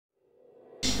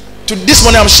To this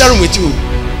morning I'm sharing with you,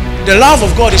 the love of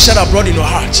God is shed abroad in your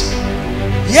heart.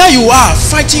 Here you are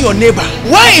fighting your neighbor.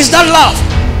 Why is that love?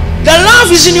 The love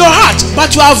is in your heart,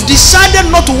 but you have decided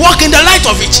not to walk in the light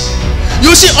of it.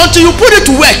 You see, until you put it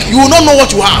to work, you will not know what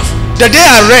you have. The day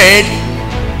I read,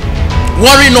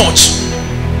 worry not,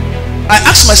 I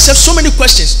asked myself so many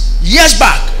questions. Years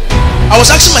back, I was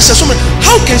asking myself so many,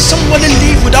 how can somebody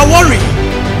live without worry?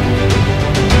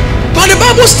 But the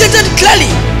Bible stated clearly,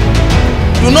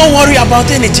 do not worry about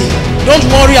anything. Don't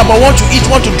worry about what to eat,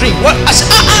 what to drink. I said,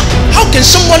 how can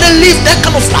somebody live that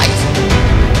kind of life?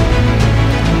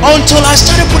 Until I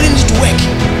started putting it to work.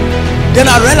 Then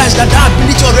I realized that that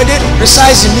ability already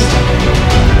resides in me.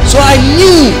 So I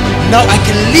knew now I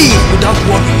can live without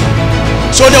worry.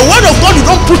 So the word of God you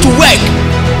don't put to work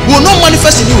will not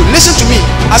manifest in you. Listen to me.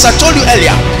 As I told you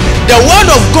earlier, the word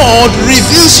of God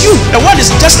reveals you. The word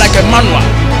is just like a manual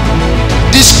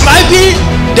describing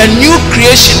the new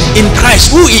creation in Christ,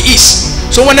 who he is.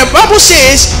 So when the Bible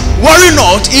says worry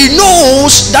not, it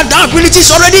knows that the ability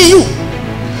is already in you.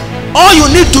 All you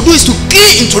need to do is to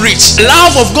key into it. The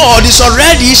love of God is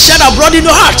already shed abroad in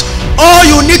your heart. All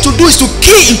you need to do is to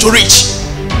key into it.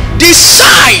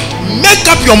 Decide, make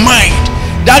up your mind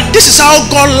that this is how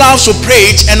God loves to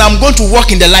pray it, and I'm going to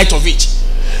walk in the light of it.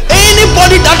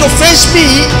 Anybody that offends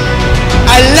me,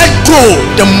 I let go.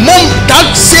 The moment,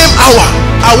 that same hour,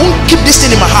 I won't keep this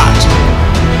thing in my heart.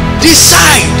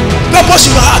 Decide, purpose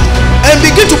in your heart, and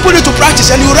begin to put it to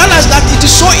practice, and you realize that it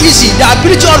is so easy. The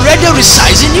ability already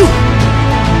resides in you.